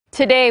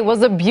Today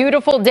was a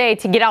beautiful day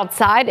to get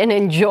outside and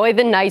enjoy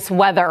the nice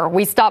weather.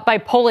 We stopped by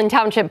Poland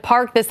Township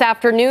Park this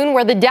afternoon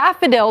where the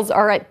daffodils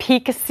are at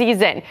peak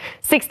season.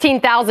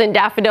 16,000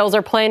 daffodils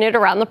are planted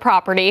around the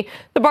property.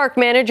 The park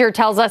manager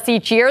tells us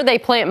each year they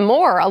plant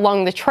more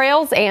along the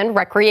trails and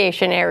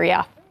recreation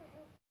area.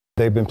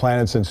 They've been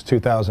planted since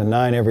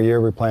 2009. Every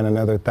year we plant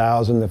another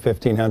 1,000 to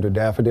 1,500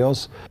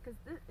 daffodils.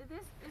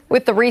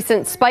 With the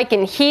recent spike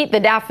in heat, the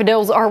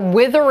daffodils are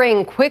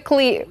withering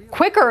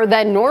quicker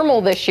than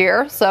normal this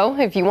year. So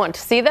if you want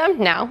to see them,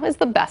 now is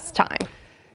the best time.